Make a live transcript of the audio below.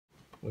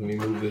Let me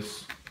move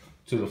this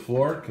to the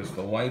floor because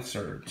the lights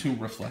are too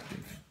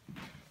reflective.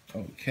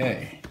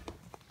 Okay.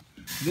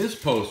 This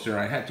poster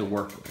I had to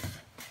work with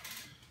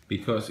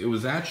because it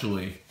was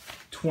actually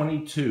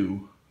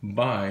 22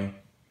 by,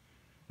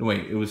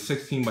 wait, it was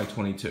 16 by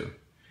 22.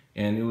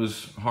 And it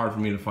was hard for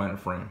me to find a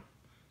frame.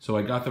 So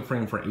I got the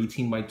frame for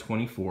 18 by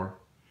 24.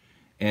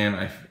 And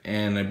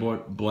I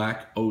bought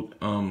black oat,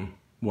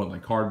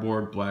 like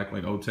cardboard, black,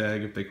 like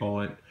O-tag if they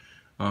call it.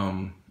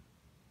 I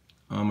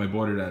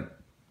bought it at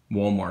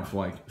Walmart for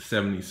like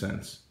 70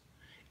 cents.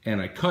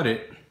 And I cut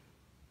it,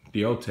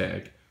 the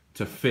O-tag,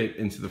 to fit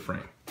into the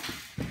frame.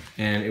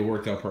 And it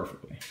worked out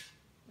perfectly.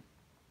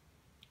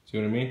 See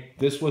what I mean?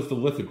 This was the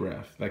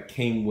lithograph that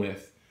came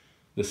with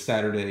the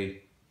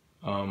Saturday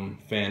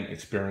fan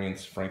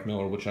experience Frank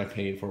Miller, which I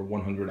paid for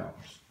 $100.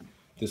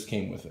 This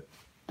came with it.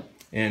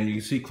 And you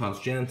can see Klaus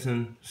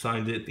Janson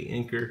signed it, the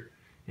inker,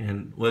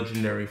 and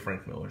legendary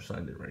Frank Miller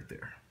signed it right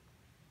there.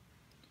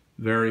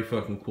 Very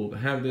fucking cool to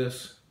have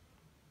this.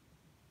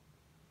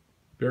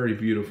 Very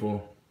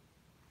beautiful.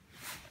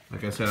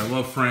 Like I said, I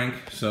love Frank,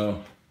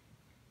 so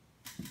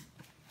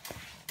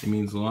it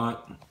means a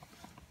lot.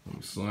 Let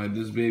me slide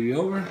this baby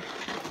over.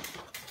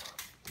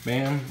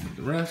 Bam,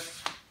 the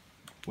rest.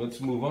 Let's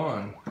move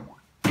on.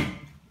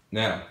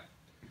 Now,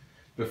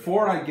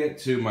 before I get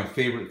to my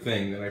favorite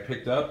thing that I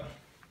picked up,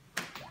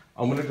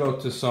 I'm going to go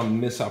to some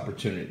missed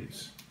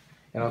opportunities.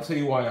 And I'll tell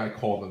you why I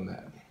call them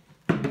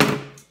that.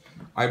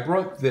 I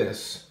brought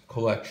this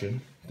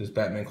collection, this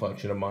Batman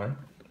collection of mine,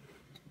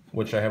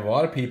 which I have a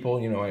lot of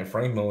people. You know, I have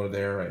Frank Miller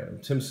there, I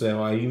have Tim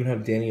Sale, I even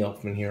have Danny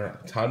Elfman here,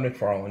 Todd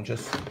McFarlane,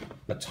 just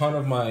a ton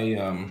of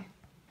my,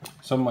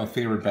 some of my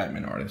favorite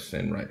Batman artists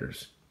and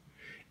writers.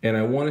 And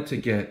I wanted to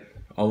get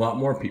a lot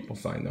more people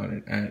signed on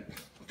it at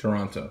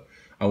Toronto.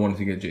 I wanted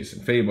to get Jason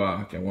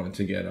Fabok, I wanted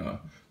to get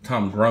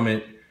Tom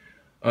Grummett,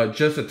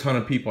 just a ton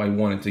of people I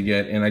wanted to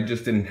get, and I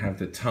just didn't have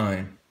the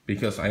time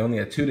because I only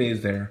had 2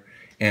 days there,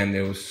 and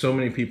there was so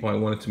many people I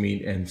wanted to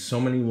meet and so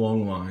many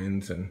long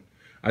lines, and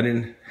I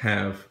didn't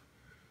have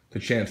the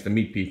chance to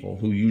meet people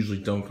who usually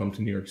don't come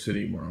to New York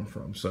City where I'm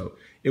from. So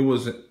it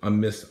was a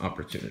missed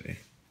opportunity.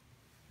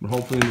 But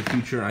hopefully in the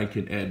future I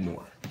could add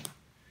more.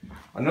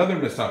 Another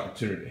missed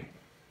opportunity.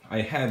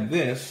 I had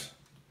this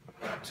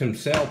Tim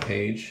Sale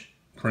page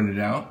printed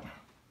out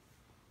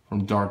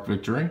from Dark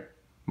Victory,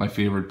 my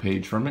favorite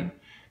page from it.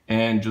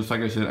 And just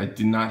like I said, I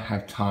did not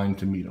have time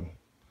to meet him.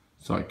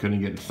 So I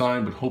couldn't get it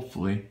signed, but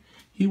hopefully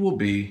he will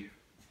be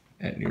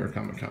at New York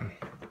Comic Con.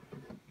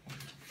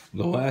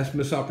 The last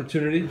missed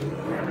opportunity,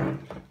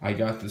 I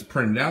got this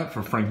printed out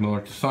for Frank Miller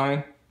to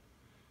sign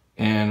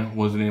and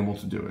wasn't able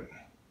to do it.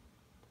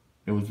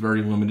 It was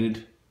very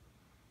limited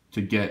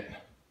to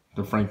get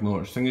the Frank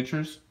Miller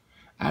signatures.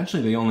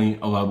 Actually, they only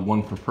allowed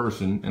one per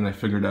person, and I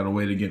figured out a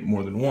way to get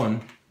more than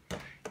one.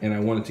 And I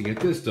wanted to get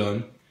this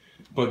done,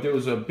 but there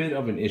was a bit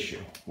of an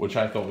issue, which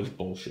I thought was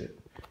bullshit.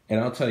 And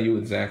I'll tell you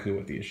exactly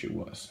what the issue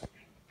was.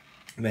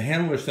 The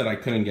handler said I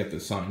couldn't get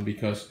this signed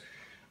because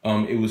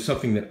it was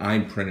something that I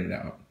printed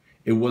out.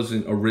 It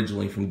wasn't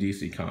originally from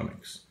DC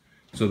Comics.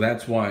 So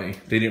that's why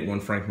they didn't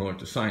want Frank Miller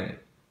to sign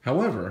it.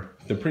 However,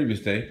 the previous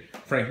day,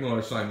 Frank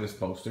Miller signed this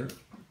poster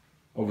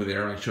over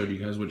there I showed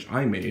you guys, which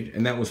I made,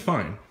 and that was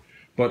fine.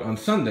 But on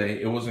Sunday,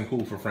 it wasn't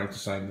cool for Frank to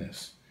sign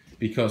this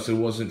because it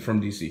wasn't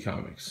from DC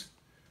Comics.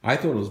 I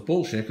thought it was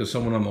bullshit because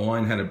someone on the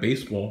line had a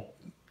baseball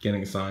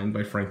getting signed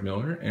by Frank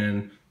Miller,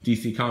 and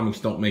DC Comics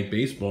don't make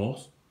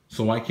baseballs,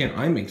 so why can't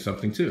I make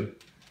something too?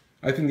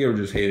 I think they were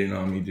just hating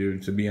on me,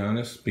 dude, to be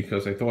honest,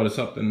 because I thought of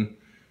something,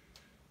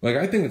 like,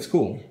 I think it's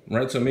cool,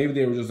 right? So maybe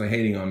they were just like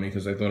hating on me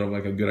because I thought of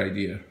like a good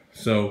idea.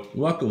 So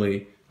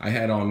luckily, I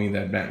had on me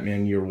that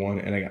Batman Year One,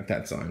 and I got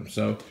that signed.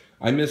 So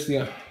I missed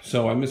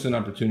an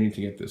opportunity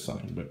to get this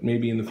signed, but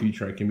maybe in the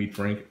future I can meet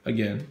Frank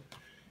again,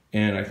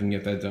 and I can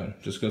get that done,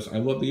 just because I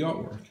love the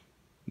artwork.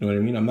 You know what I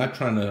mean? I'm not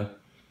trying to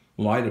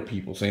lie to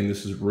people saying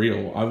this is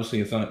real. Obviously,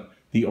 it's not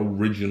the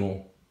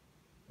original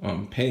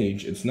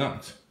page. It's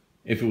not.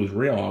 If it was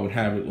real, I would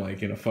have it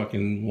like in a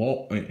fucking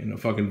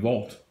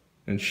vault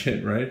and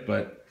shit, right?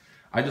 But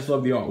I just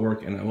love the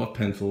artwork, and I love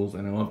pencils,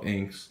 and I love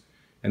inks,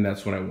 and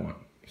that's what I want.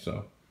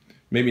 So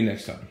maybe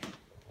next time.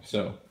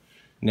 So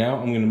now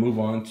I'm going to move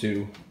on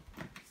to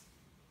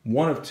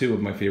one of two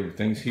of my favorite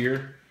things.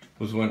 Here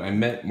was when I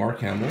met Mark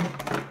Hamill.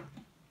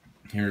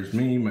 Here's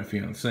me, my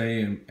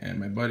fiance, and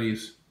my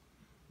buddies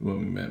when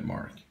we met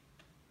Mark.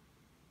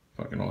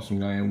 Fucking awesome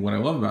guy. And what I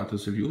love about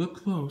this, if you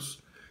look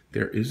close,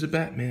 there is a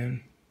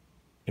Batman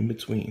in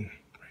between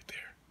right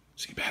there.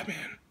 See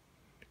Batman?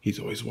 He's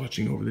always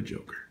watching over the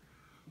Joker.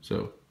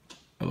 So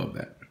I love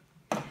that.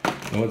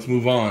 Now let's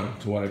move on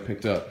to what I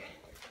picked up,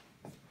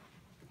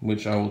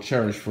 which I will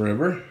cherish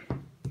forever.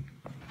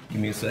 Give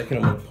me a second,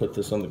 I'm gonna put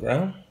this on the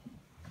ground.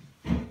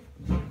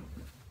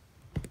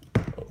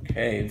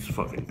 Okay, it's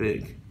fucking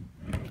big.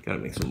 Gotta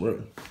make some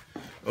room.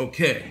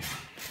 Okay.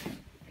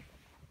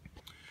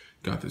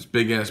 Got this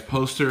big ass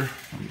poster.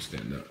 Let me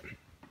stand up.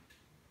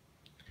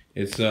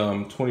 It's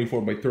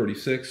 24 by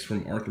 36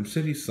 from Arkham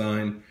City,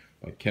 signed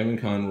by Kevin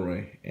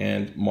Conroy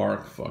and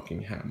Mark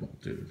fucking Hamill,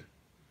 dude.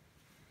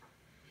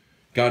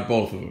 got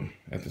both of them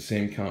at the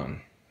same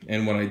con.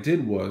 And what I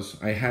did was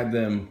I had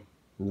them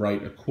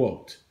write a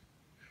quote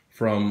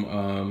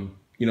from,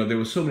 you know, there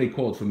was so many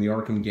quotes from the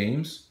Arkham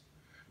games,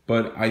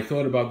 but I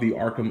thought about the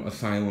Arkham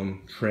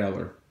Asylum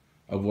trailer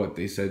of what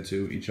they said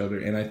to each other,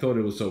 and I thought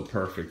it was so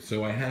perfect.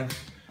 So I have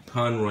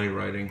Conroy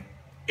writing,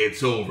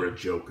 "It's over,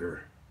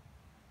 Joker.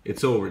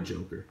 It's over,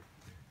 Joker."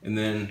 And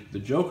then the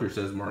Joker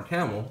says Mark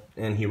Hamill,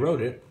 and he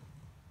wrote it.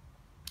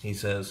 He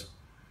says,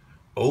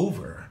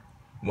 "Over?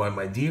 Why,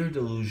 my dear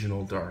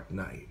delusional Dark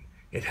Knight,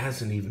 it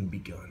hasn't even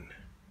begun."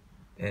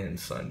 And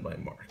signed by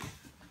Mark.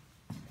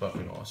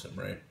 Fucking awesome,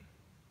 right?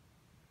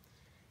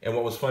 And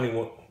what was funny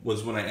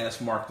was when I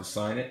asked Mark to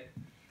sign it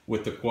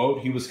with the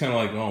quote, he was kind of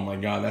like, "Oh my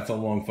God, that's a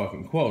long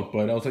fucking quote."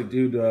 But I was like,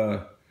 "Dude, you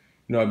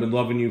know, I've been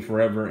loving you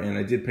forever, and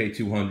I did pay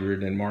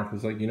 $200." And Mark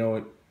was like, "You know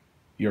what?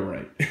 You're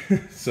right."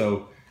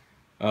 So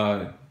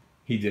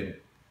he did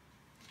it,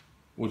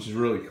 which is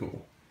really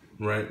cool,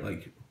 right?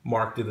 Like,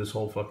 Mark did this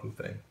whole fucking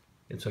thing.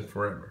 It took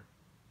forever,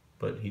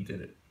 but he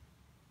did it.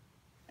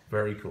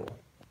 Very cool.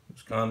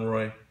 It's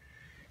Conroy,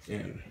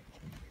 and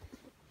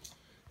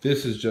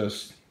this is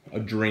just a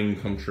dream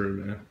come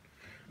true, man.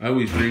 I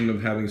always dreamed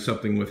of having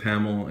something with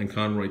Hamill and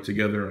Conroy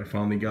together. I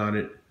finally got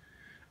it.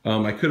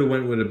 I could have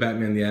went with a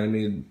Batman the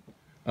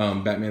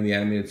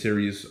Animated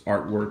Series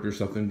artwork or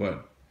something,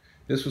 but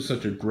this was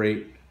such a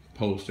great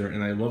poster,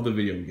 and I love the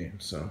video game,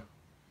 so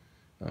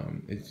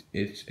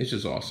it's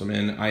just awesome.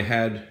 And I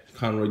had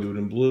Conroy do it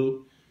in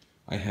blue.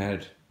 I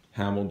had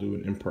Hamill do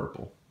it in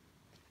purple.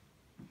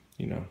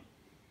 You know,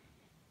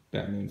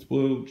 Batman's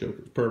blue,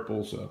 Joker's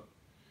purple, so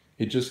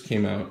it just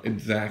came out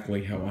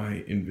exactly how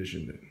I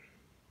envisioned it.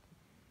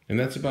 And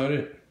that's about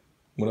it.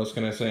 What else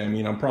can I say? I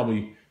mean, I'm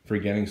probably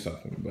forgetting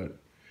something, but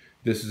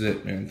this is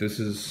it, man. This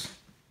is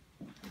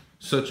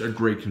such a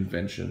great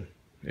convention.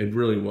 It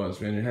really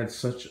was, man. It had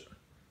such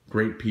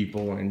great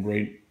people and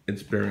great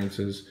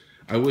experiences.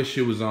 I wish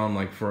it was on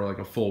like for like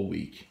a full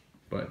week,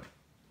 but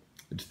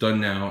it's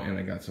done now, and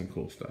I got some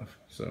cool stuff.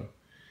 So,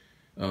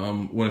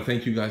 want to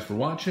thank you guys for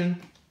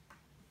watching.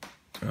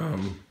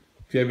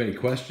 If you have any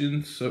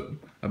questions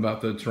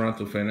about the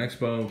Toronto Fan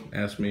Expo,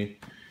 ask me.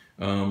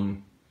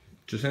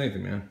 Just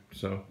anything, man.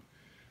 So,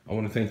 I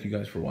want to thank you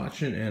guys for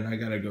watching, and I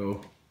gotta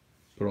go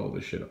put all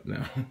this shit up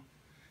now.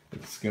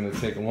 It's gonna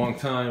take a long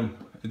time.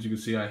 As you can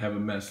see, I have a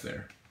mess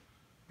there.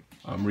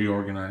 I'm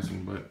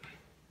reorganizing, but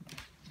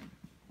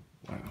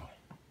wow.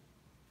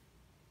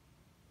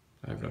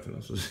 I have nothing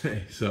else to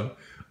say. So,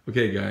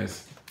 okay,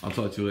 guys. I'll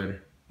talk to you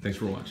later. Thanks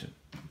for watching.